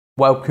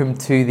Welcome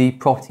to the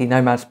Property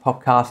Nomads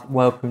podcast.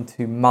 Welcome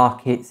to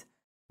Market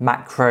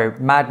Macro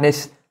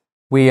Madness.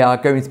 We are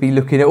going to be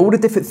looking at all the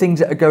different things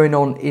that are going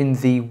on in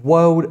the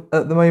world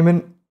at the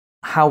moment,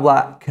 how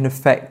that can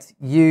affect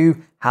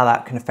you, how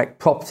that can affect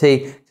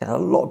property. There's a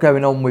lot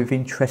going on with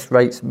interest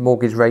rates,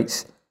 mortgage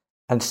rates,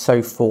 and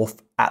so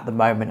forth at the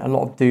moment. A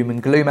lot of doom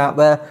and gloom out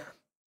there.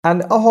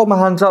 And I'll hold my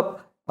hands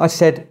up. I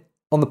said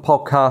on the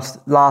podcast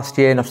last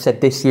year, and I've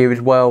said this year as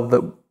well,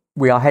 that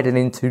we are heading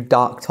into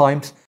dark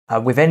times.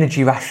 With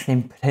energy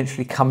rationing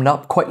potentially coming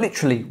up, quite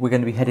literally, we're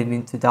going to be heading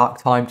into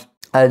dark times.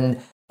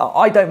 And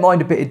I don't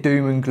mind a bit of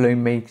doom and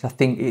gloom, because I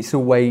think it's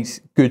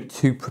always good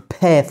to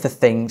prepare for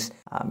things,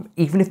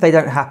 even if they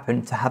don't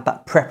happen. To have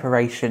that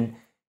preparation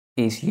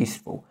is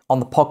useful.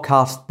 On the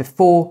podcast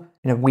before,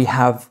 we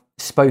have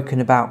spoken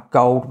about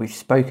gold, we've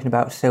spoken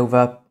about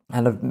silver,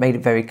 and I've made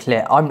it very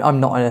clear. I'm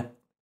not an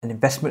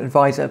investment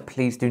advisor.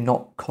 Please do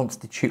not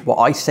constitute what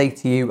I say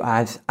to you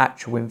as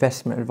actual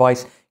investment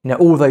advice.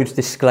 All those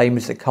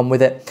disclaimers that come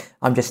with it.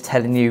 I'm just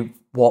telling you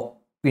what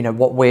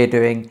we're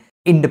doing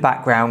in the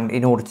background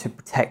in order to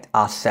protect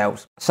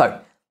ourselves. So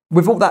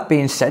with all that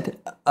being said,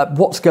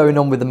 what's going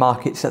on with the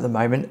markets at the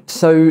moment?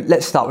 So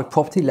let's start with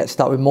property. Let's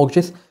start with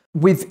mortgages.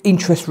 With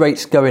interest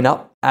rates going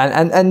up,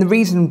 and the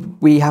reason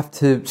we have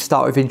to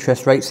start with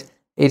interest rates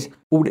is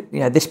all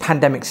this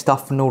pandemic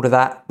stuff and all of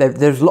that.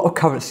 There's a lot of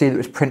currency that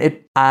was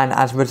printed, and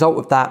as a result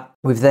of that,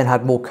 we've then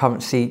had more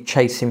currency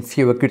chasing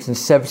fewer goods and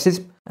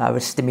services.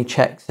 With stimmy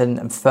checks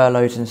and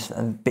furloughs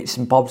and bits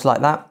and bobs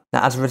like that.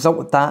 Now, as a result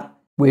of that,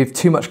 with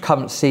too much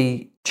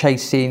currency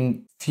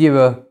chasing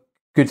fewer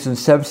goods and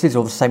services,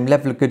 or the same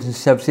level of goods and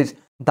services,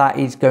 that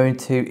is going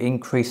to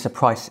increase the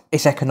price.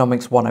 It's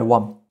economics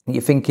 101. And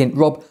you're thinking,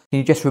 Rob, can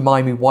you just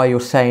remind me why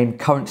you're saying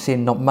currency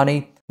and not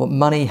money? Well,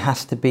 money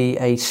has to be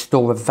a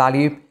store of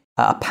value.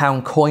 A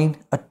pound coin,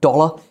 a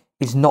dollar,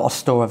 is not a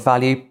store of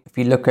value. If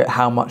you look at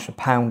how much a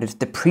pound has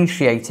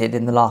depreciated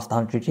in the last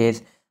 100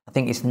 years, I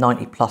think it's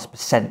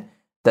 90+%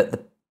 that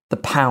the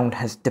pound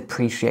has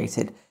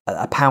depreciated.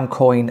 A pound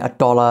coin, a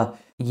dollar,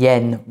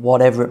 yen,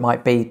 whatever it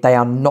might be, they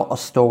are not a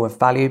store of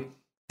value.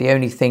 The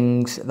only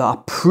things that are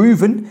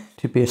proven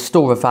to be a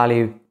store of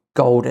value,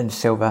 gold and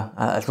silver,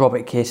 as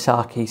Robert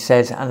Kiyosaki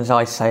says, and as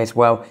I say as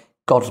well,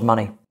 God's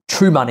money.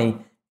 True money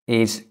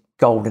is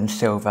gold and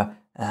silver.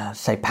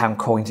 Say pound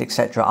coins,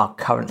 etc., are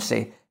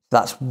currency.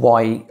 That's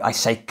why I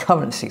say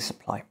currency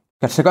supply.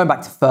 So going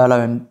back to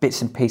furlough and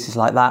bits and pieces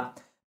like that,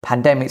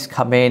 pandemics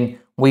come in,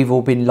 we've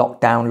all been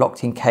locked down,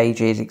 locked in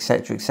cages,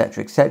 etc.,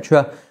 etc.,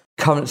 etc.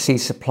 Currency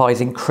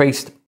supplies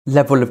increased.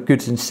 Level of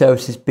goods and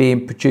services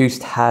being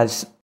produced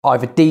has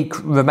either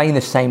remained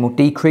the same or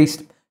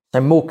decreased.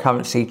 So more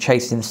currency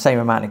chasing the same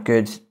amount of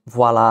goods.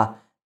 Voila,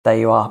 there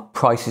you are.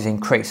 Prices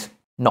increase.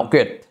 Not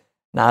good.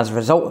 Now, as a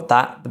result of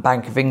that, the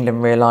Bank of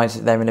England realised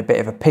that they're in a bit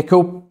of a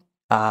pickle.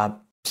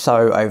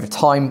 So over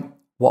time,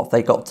 what have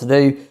they got to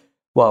do?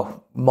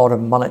 Well,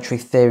 modern monetary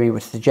theory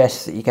would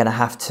suggest that you're going to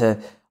have to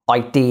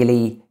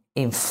ideally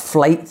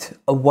inflate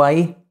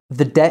away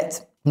the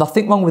debt.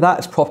 Nothing wrong with that.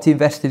 As property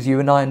investors, you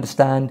and I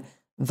understand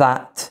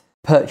that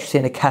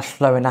purchasing a cash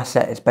flowing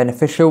asset is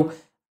beneficial,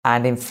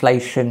 and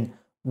inflation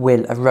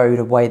will erode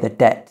away the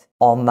debt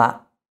on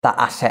that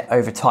asset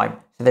over time.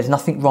 So there's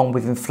nothing wrong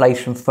with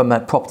inflation from a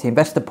property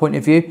investor point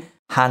of view.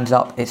 Hands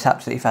up, it's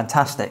absolutely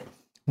fantastic.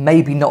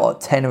 Maybe not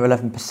at 10 or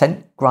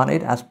 11%,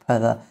 granted, as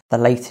per the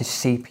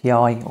latest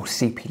CPI or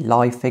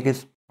CPI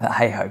figures, but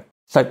hey ho.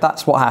 So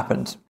that's what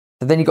happens.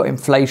 So then you've got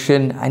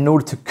inflation. In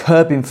order to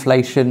curb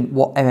inflation,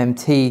 what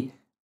MMT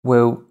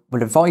will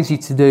advise you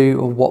to do,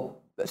 or what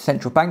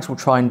central banks will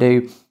try and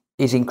do,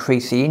 is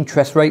increase the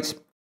interest rates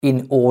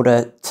in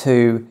order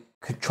to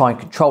try and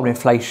control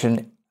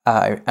inflation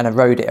and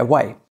erode it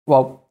away.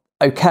 Well,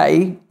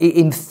 okay,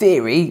 in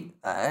theory,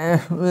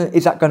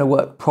 is that going to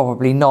work?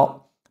 Probably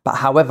not. But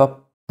however,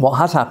 what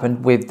has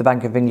happened with the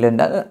Bank of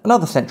England and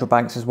other central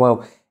banks as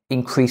well,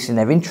 increasing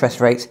their interest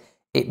rates,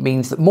 it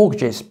means that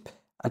mortgages,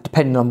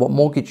 depending on what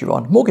mortgage you're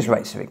on, mortgage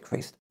rates have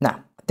increased.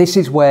 Now, this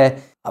is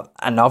where,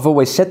 and I've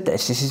always said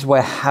this is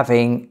where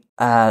having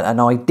an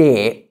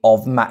idea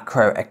of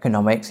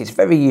macroeconomics is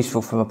very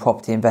useful from a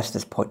property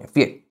investor's point of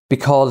view.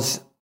 Because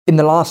in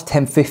the last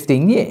 10,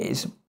 15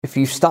 years, if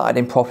you started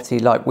in property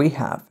like we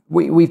have,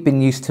 we've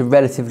been used to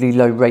relatively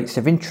low rates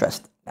of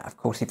interest. Now, of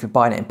course, if you're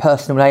buying it in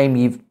personal name,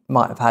 you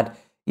might have had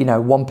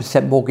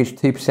 1% mortgage,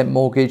 2%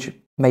 mortgage,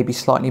 maybe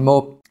slightly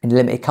more. In a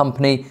limited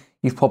company,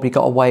 you've probably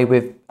got away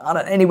with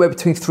anywhere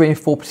between 3 and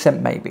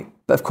 4% maybe.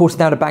 But of course,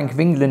 now the Bank of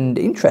England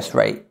interest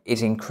rate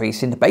is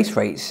increasing, the base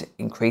rate's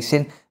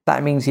increasing.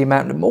 That means the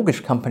amount that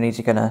mortgage companies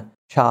are going to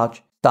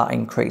charge start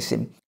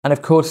increasing. And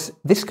of course,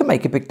 this can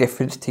make a big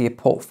difference to your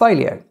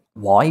portfolio.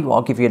 Why? Well,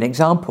 I'll give you an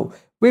example.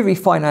 We're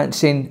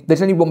refinancing.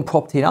 There's only one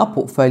property in our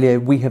portfolio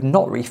we have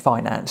not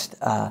refinanced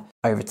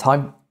over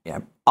time.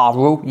 Our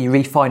rule, you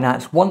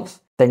refinance once,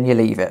 then you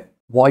leave it.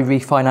 Why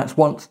refinance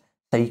once?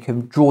 So you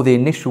can draw the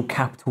initial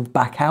capital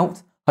back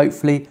out,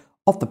 hopefully,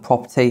 of the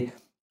property,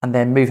 and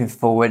then moving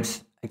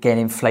forwards, again,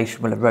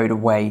 inflation will erode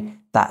away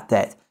that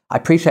debt. I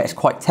appreciate it's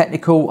quite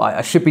technical.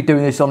 I should be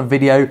doing this on a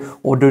video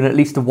or doing at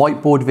least a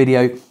whiteboard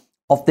video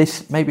of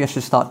this. Maybe I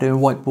should start doing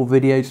whiteboard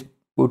videos.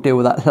 We'll deal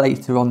with that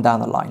later on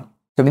down the line.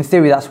 So in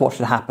theory, that's what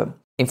should happen.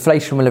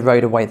 Inflation will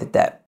erode away the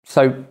debt.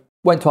 So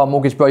went to our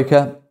mortgage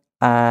broker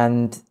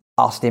and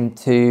asked him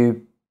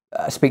to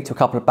speak to a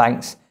couple of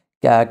banks,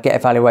 get a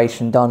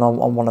valuation done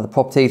on one of the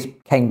properties.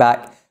 Came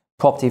back,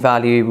 property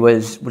value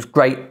was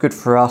great, good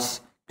for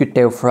us, good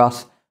deal for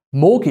us.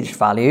 Mortgage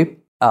value,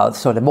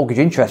 the mortgage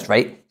interest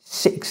rate,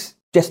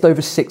 just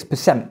over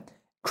 6%.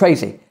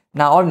 Crazy.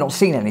 Now, I've not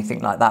seen anything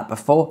like that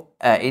before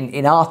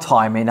in our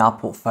time in our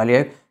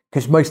portfolio,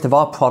 because most of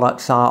our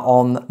products are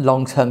on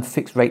long-term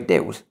fixed rate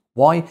deals.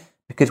 Why?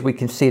 Because we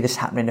can see this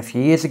happening a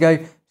few years ago.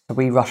 So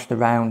we rushed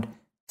around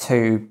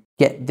to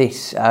get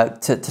this,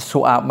 to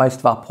sort out most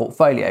of our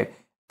portfolio.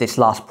 This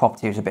last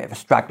property was a bit of a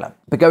straggler.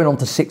 But going on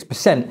to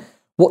 6%,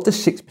 what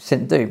does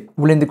 6% do?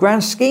 Well, in the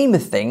grand scheme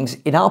of things,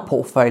 in our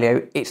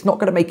portfolio, it's not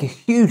going to make a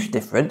huge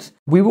difference.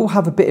 We will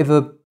have a bit of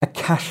a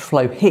cash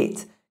flow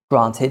hit,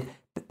 granted,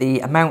 but the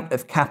amount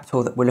of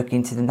capital that we're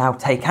looking to now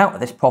take out of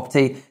this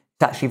property is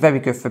actually very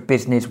good for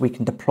business. We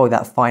can deploy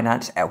that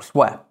finance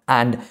elsewhere.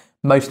 And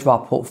most of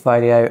our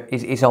portfolio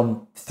is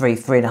on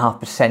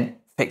 3.5%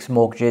 fixed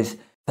mortgages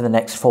for the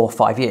next 4 or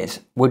 5 years.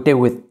 We'll deal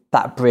with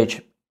that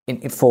bridge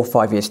in 4 or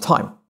 5 years'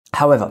 time.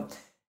 However,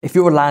 if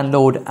you're a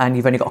landlord and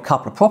you've only got a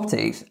couple of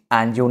properties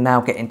and you'll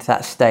now get into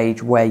that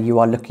stage where you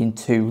are looking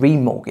to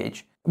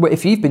remortgage, well,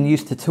 if you've been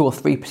used to 2 or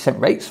 3%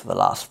 rates for the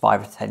last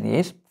 5 or 10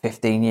 years,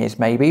 15 years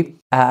maybe,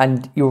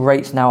 and your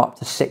rate's now up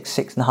to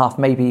 6.5%,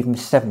 maybe even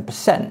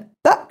 7%,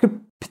 that could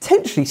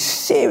potentially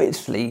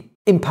seriously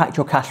impact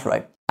your cash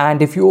flow.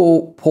 And if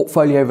your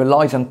portfolio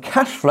relies on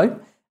cash flow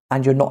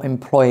and you're not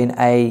employing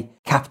a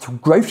capital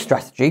growth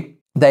strategy,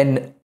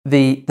 then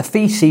the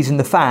feces and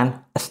the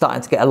fan are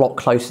starting to get a lot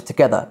closer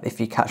together, if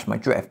you catch my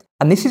drift.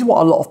 And this is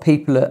what a lot of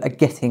people are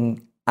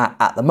getting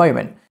at the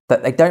moment,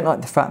 that they don't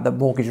like the fact that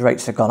mortgage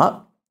rates have gone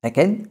up.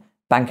 Again,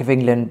 Bank of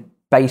England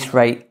base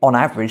rate on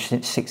average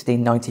since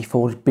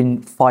 1694 has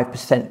been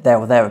 5% there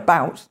or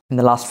thereabouts. In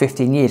the last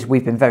 15 years,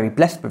 we've been very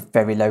blessed with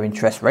very low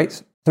interest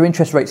rates. So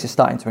interest rates are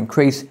starting to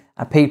increase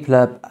and people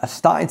are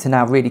starting to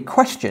now really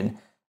question,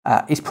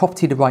 is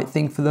property the right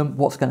thing for them?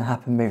 What's going to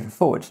happen moving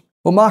forwards?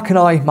 Well,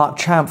 Mark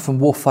Champ from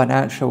Wolf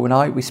Financial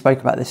and we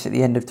spoke about this at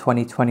the end of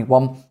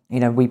 2021.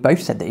 We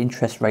both said that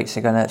interest rates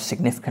are going to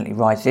significantly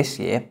rise this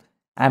year.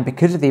 And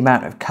because of the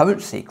amount of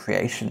currency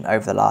creation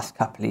over the last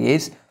couple of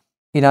years,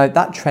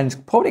 that trend's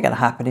probably going to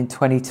happen in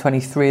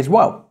 2023 as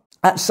well.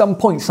 At some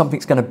point,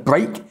 something's going to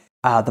break.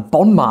 The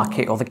bond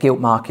market, or the gilt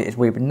market as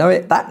we would know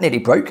it, that nearly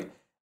broke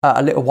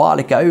a little while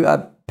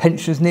ago.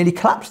 Pensions nearly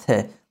collapsed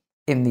here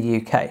in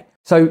the UK.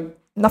 So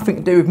nothing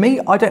to do with me.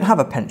 I don't have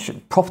a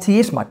pension. Property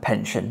is my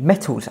pension.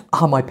 Metals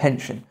are my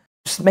pension.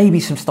 Just maybe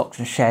some stocks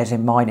and shares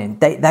in mining.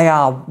 They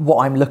are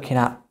what I'm looking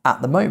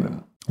at the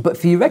moment. But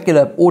for you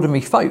regular,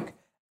 ordinary folk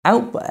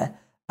out there,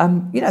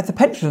 if the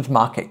pensions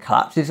market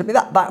collapses,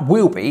 that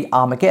will be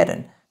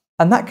Armageddon.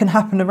 And that can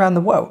happen around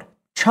the world.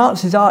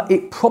 Chances are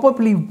it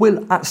probably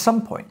will at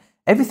some point.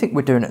 Everything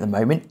we're doing at the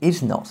moment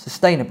is not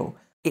sustainable.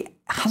 It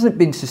hasn't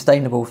been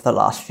sustainable for the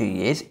last few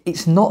years.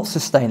 It's not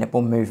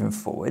sustainable moving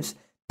forwards.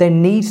 There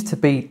needs to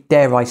be,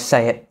 dare I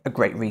say it, a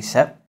great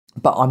reset.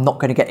 But I'm not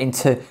going to get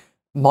into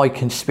my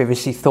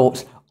conspiracy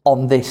thoughts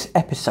on this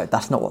episode.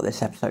 That's not what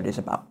this episode is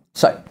about.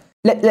 So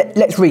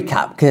let's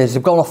recap, because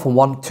I've gone off on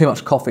one, too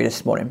much coffee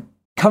this morning.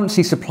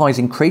 Currency supplies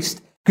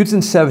increased. Goods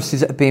and services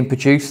that are being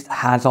produced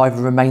has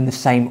either remained the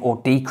same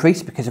or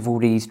decreased because of all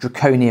these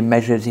draconian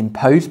measures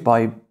imposed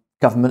by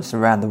governments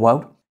around the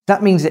world.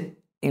 That means that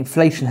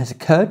inflation has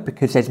occurred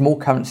because there's more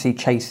currency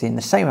chasing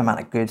the same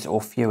amount of goods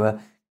or fewer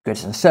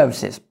goods and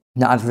services.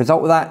 Now, as a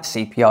result of that,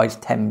 CPI is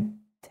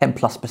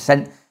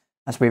 10+%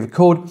 as we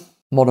record.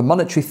 Modern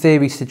monetary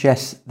theory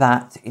suggests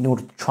that in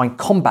order to try and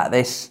combat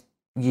this,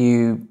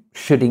 you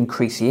should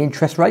increase the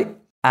interest rate.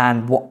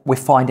 And what we're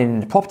finding in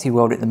the property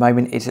world at the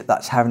moment is that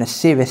that's having a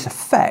serious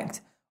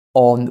effect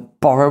on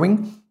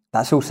borrowing.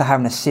 That's also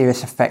having a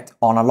serious effect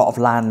on a lot of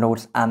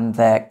landlords and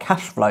their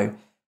cash flow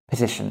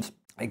positions.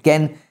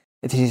 Again,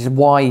 this is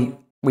why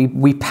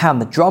we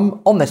pound the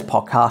drum on this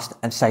podcast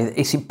and say that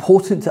it's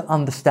important to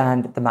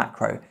understand the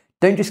macro.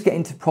 Don't just get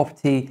into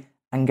property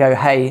and go,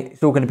 hey,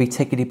 it's all going to be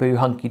tickety-boo,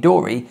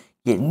 hunky-dory.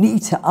 You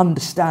need to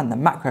understand the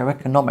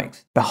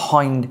macroeconomics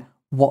behind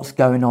what's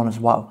going on as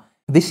well.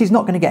 This is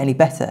not going to get any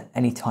better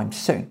anytime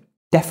soon.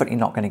 Definitely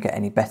not going to get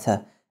any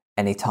better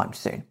anytime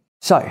soon.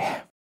 So,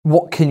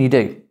 what can you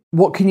do?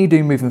 What can you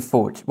do moving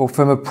forward? Well,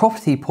 from a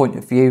property point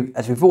of view,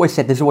 as we've always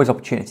said, there's always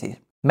opportunities.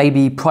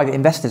 Maybe private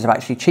investors are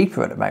actually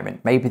cheaper at the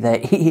moment. Maybe they're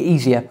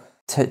easier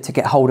to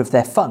get hold of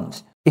their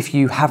funds. If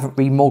you haven't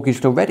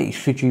remortgaged already,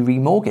 should you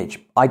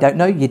remortgage? I don't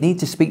know. You need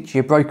to speak to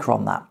your broker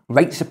on that.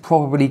 Rates are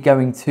probably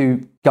going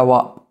to go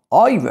up,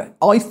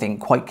 I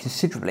think, quite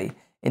considerably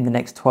in the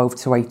next 12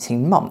 to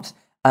 18 months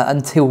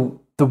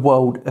until the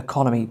world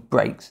economy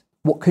breaks.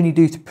 What can you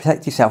do to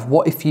protect yourself?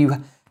 What if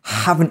you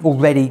haven't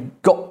already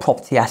got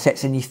property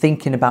assets and you're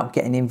thinking about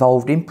getting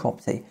involved in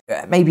property.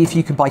 Maybe if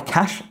you can buy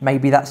cash,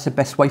 maybe that's the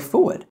best way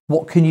forward.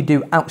 What can you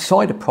do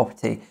outside of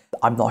property?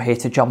 I'm not here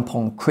to jump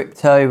on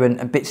crypto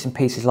and bits and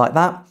pieces like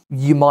that.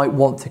 You might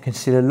want to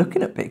consider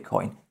looking at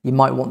Bitcoin. You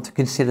might want to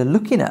consider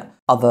looking at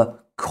other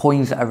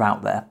coins that are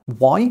out there.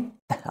 Why?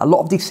 A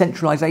lot of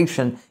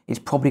decentralization is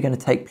probably going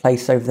to take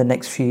place over the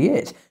next few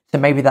years. So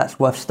maybe that's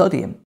worth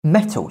studying.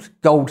 Metals,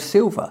 gold,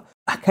 silver.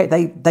 Okay,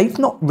 they've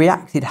not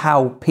reacted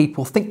how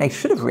people think they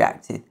should have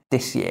reacted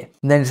this year.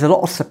 And there's a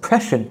lot of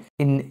suppression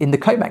in the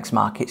COMEX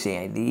markets,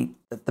 the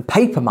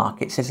paper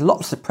markets. There's a lot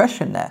of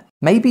suppression there.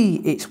 Maybe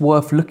it's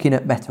worth looking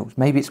at metals.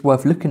 Maybe it's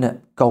worth looking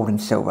at gold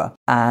and silver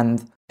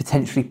and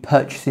potentially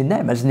purchasing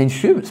them as an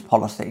insurance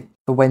policy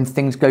for when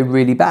things go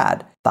really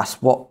bad.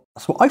 That's what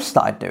I've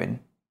started doing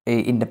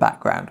in the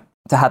background,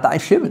 to have that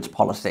insurance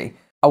policy.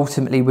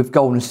 Ultimately, with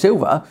gold and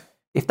silver,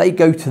 if they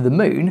go to the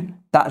moon,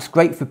 that's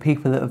great for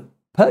people that have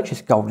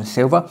purchased gold and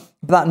silver,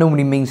 but that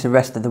normally means the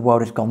rest of the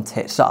world has gone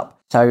tits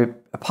up. So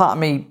a part of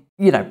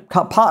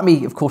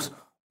me, of course,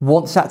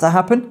 wants that to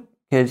happen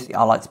because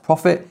I like to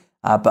profit,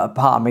 but a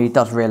part of me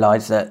does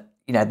realise that,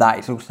 that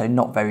is also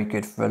not very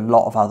good for a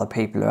lot of other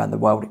people around the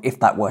world if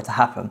that were to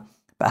happen.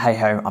 But hey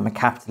ho, I'm a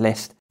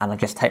capitalist and I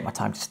just take my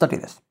time to study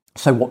this.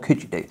 So what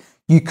could you do?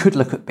 You could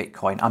look at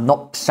Bitcoin. I'm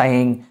not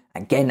saying,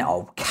 again,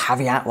 I'll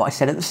caveat what I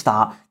said at the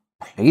start.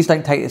 Please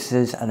don't take this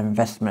as an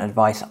investment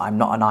advice. I'm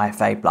not an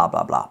IFA, blah,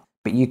 blah, blah.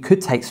 But you could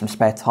take some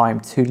spare time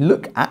to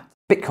look at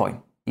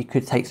Bitcoin. You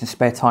could take some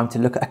spare time to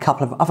look at a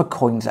couple of other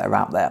coins that are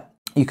out there.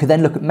 You could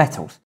then look at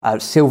metals.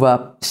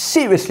 Silver,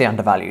 seriously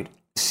undervalued,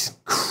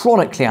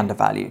 chronically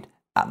undervalued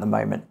at the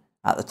moment,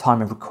 at the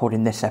time of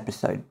recording this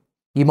episode.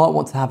 You might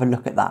want to have a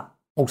look at that.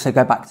 Also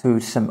go back to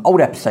some old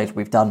episodes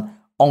we've done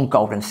on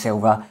gold and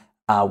silver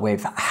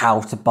with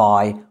how to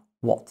buy,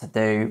 what to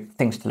do,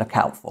 things to look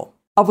out for.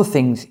 Other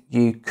things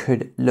you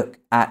could look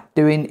at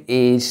doing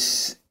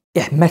is,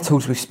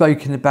 metals we've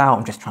spoken about.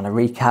 I'm just trying to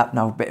recap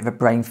now, a bit of a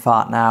brain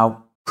fart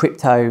now.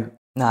 Crypto.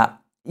 Now,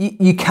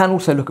 you can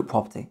also look at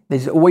property.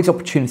 There's always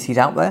opportunities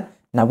out there.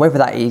 Now, whether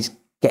that is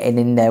getting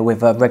in there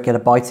with a regular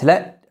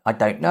buy-to-let, I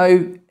don't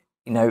know.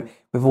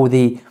 With all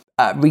the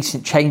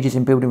recent changes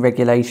in building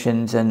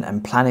regulations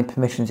and planning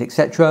permissions,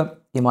 etc.,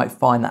 you might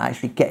find that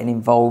actually getting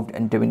involved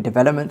and doing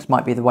developments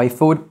might be the way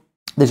forward.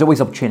 There's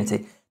always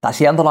opportunity. That's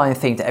the underlying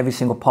thing to every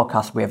single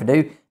podcast we ever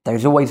do.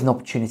 There's always an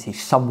opportunity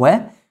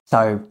somewhere.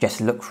 So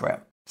just look for it.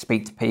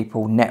 Speak to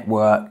people,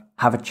 network,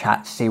 have a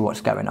chat, see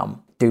what's going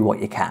on. Do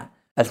what you can.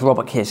 As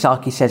Robert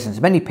Kiyosaki says, and as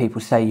many people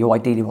say, you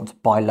ideally want to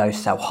buy low,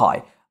 sell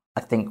high.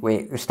 I think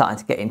we're starting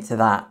to get into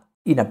that,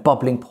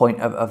 bubbling point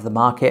of the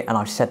market. And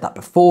I've said that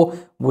before.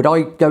 Would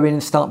I go in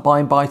and start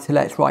buying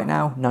buy-to-lets right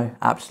now? No,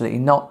 absolutely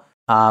not.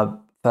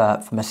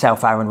 For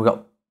myself, Aaron, we've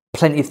got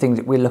plenty of things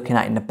that we're looking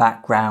at in the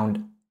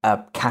background.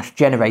 Cash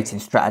generating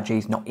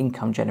strategies, not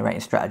income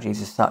generating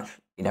strategies as such.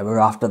 We're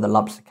after the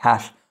lumps of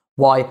cash.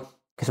 Why?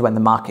 Because when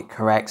the market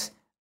corrects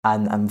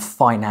and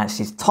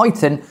finances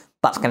tighten,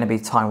 that's going to be a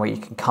time where you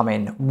can come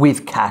in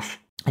with cash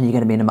and you're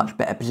going to be in a much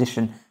better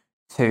position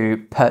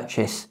to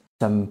purchase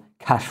some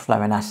cash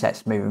flowing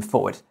assets moving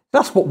forward.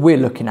 That's what we're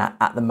looking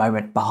at the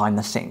moment behind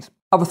the scenes.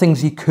 Other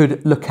things you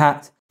could look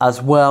at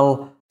as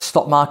well,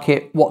 stock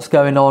market, what's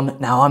going on.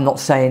 Now, I'm not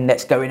saying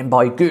let's go in and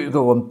buy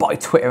Google and buy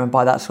Twitter and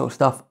buy that sort of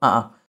stuff.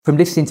 From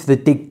listening to the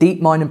Dig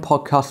Deep Mining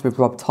podcast with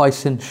Rob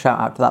Tyson, shout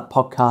out to that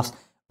podcast.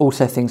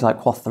 Also things like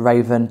Quoth the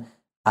Raven,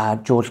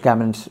 George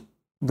Gammon's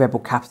Rebel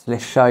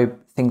Capitalist show,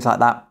 things like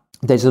that.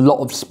 There's a lot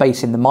of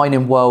space in the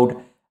mining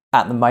world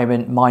at the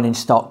moment. Mining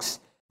stocks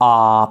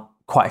are,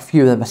 quite a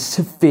few of them are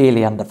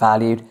severely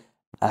undervalued.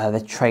 They're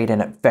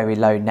trading at very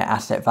low net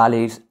asset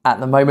values at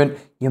the moment.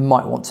 You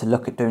might want to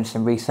look at doing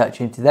some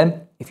research into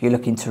them. If you're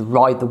looking to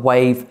ride the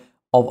wave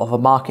of a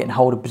market and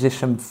hold a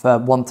position for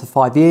 1 to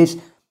 5 years,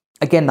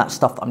 again, that's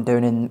stuff that I'm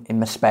doing in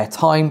my spare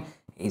time,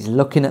 is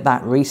looking at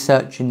that,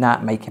 researching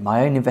that, making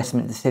my own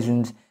investment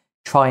decisions,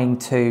 trying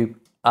to,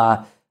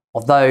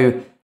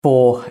 although,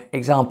 for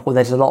example,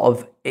 there's a lot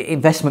of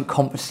investment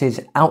conferences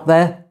out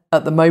there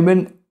at the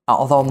moment,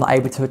 although I'm not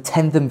able to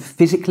attend them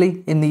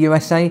physically in the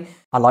USA,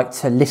 I like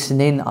to listen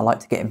in, I like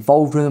to get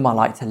involved with them, I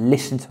like to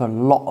listen to a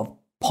lot of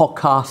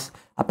podcasts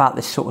about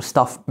this sort of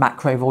stuff.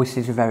 Macro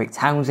Voices with Eric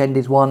Townsend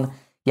is one.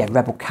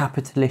 Rebel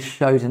Capitalist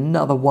shows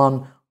another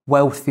one.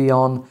 Wealthy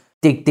on.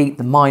 Dig Deep,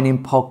 the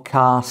mining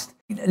podcast.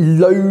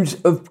 Loads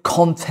of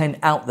content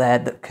out there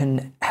that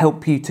can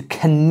help you to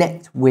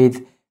connect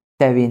with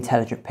very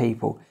intelligent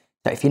people.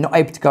 So if you're not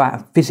able to go out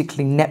and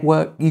physically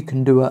network, you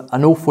can do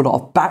an awful lot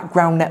of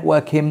background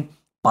networking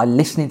by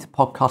listening to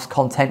podcast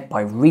content,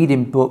 by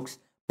reading books,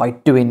 by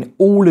doing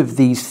all of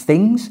these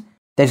things.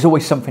 There's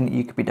always something that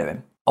you could be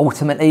doing.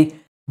 Ultimately,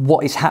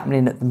 what is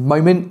happening at the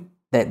moment,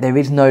 there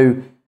is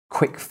no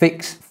quick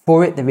fix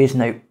for it. There is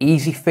no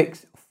easy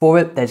fix for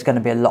it. There's going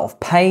to be a lot of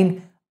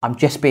pain. I'm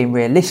just being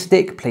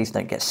realistic. Please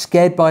don't get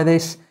scared by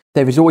this.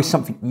 There is always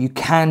something you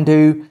can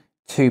do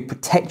to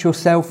protect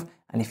yourself.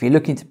 And if you're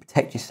looking to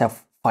protect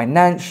yourself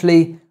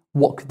financially,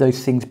 what could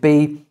those things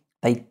be?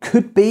 They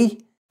could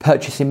be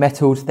purchasing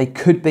metals. They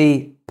could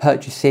be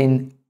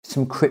purchasing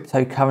some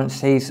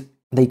cryptocurrencies.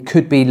 They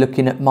could be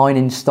looking at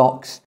mining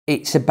stocks.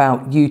 It's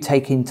about you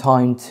taking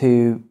time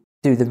to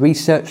do the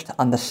research, to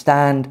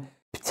understand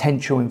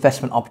potential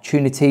investment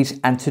opportunities,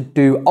 and to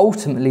do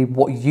ultimately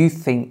what you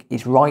think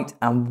is right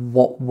and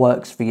what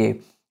works for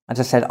you. As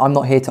I said, I'm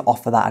not here to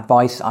offer that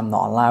advice. I'm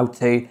not allowed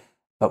to.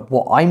 But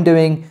what I'm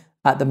doing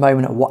at the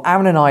moment, and what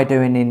Aaron and I are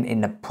doing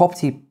in the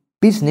property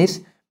business,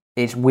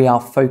 is we are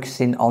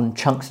focusing on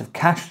chunks of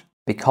cash,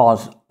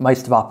 because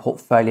most of our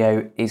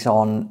portfolio is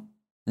on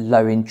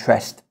low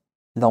interest,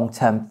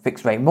 long-term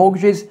fixed rate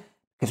mortgages,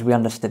 because we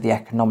understood the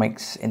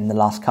economics in the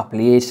last couple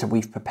of years. So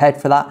we've prepared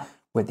for that,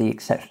 with the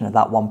exception of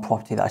that one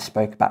property that I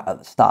spoke about at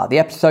the start of the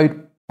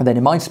episode. And then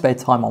in my spare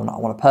time,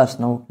 on a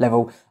personal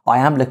level, I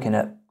am looking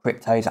at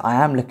cryptos, I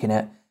am looking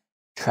at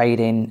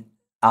trading,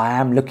 I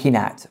am looking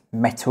at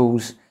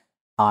metals,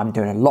 I'm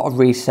doing a lot of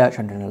research,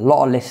 I'm doing a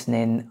lot of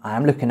listening, I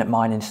am looking at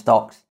mining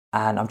stocks,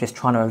 and I'm just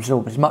trying to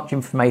absorb as much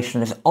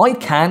information as I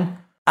can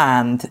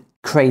and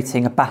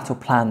creating a battle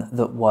plan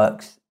that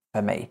works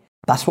for me.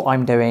 That's what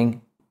I'm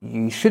doing.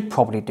 You should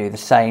probably do the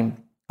same.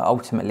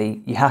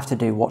 Ultimately, you have to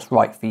do what's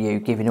right for you,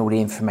 given all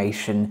the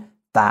information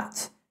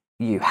that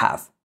you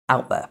have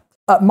out there.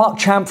 Mark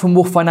Champ from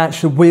Wolf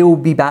Financial will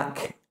be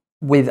back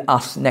with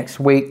us next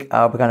week.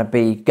 We're going to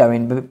be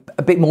going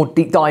a bit more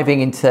deep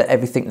diving into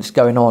everything that's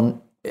going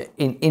on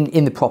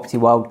in the property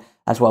world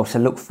as well. So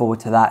look forward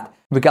to that.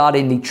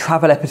 Regarding the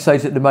travel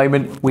episodes at the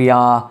moment, we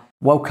are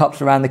World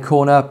Cup's around the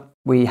corner.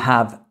 We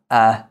have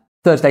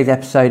Thursday's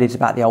episode is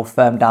about the Old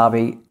Firm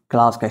derby,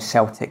 Glasgow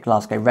Celtic,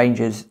 Glasgow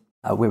Rangers.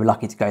 We were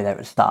lucky to go there at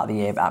the start of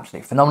the year, but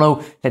absolutely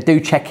phenomenal. So do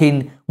check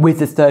in with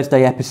the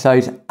Thursday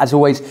episodes. As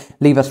always,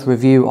 leave us a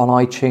review on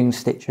iTunes,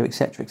 Stitcher,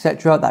 etc.,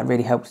 etc. That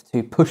really helps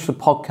to push the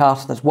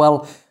podcast as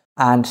well.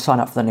 And sign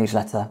up for the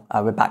newsletter.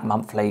 We're back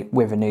monthly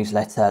with a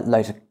newsletter.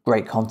 Loads of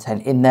great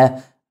content in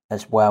there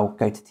as well.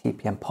 Go to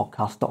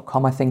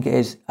tpmpodcast.com, I think it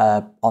is,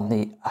 on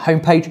the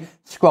homepage.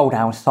 Scroll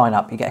down, sign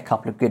up. You get a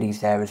couple of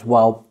goodies there as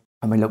well.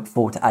 And we look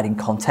forward to adding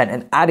content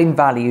and adding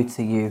value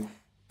to you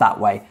that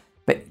way.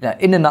 But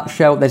in a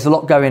nutshell, there's a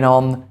lot going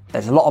on.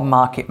 There's a lot of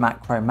market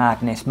macro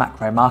madness,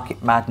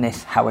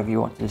 however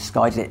you want to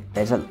disguise it.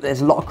 There's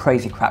a lot of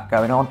crazy crap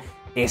going on.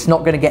 It's not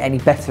going to get any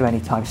better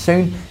anytime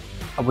soon.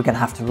 And we're going to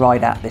have to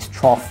ride out this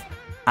trough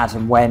as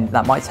and when.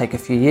 That might take a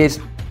few years,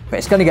 but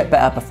it's going to get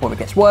better before it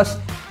gets worse.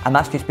 And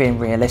that's just being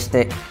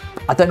realistic.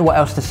 I don't know what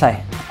else to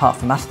say apart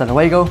from hasta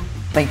luego.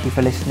 Thank you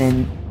for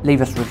listening.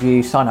 Leave us a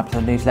review, sign up to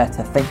the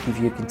newsletter. Thank you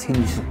for your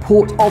continued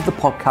support of the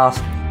podcast.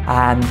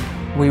 And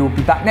we will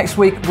be back next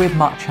week with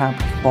Mark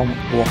Champ from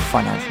Wolf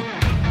Financial.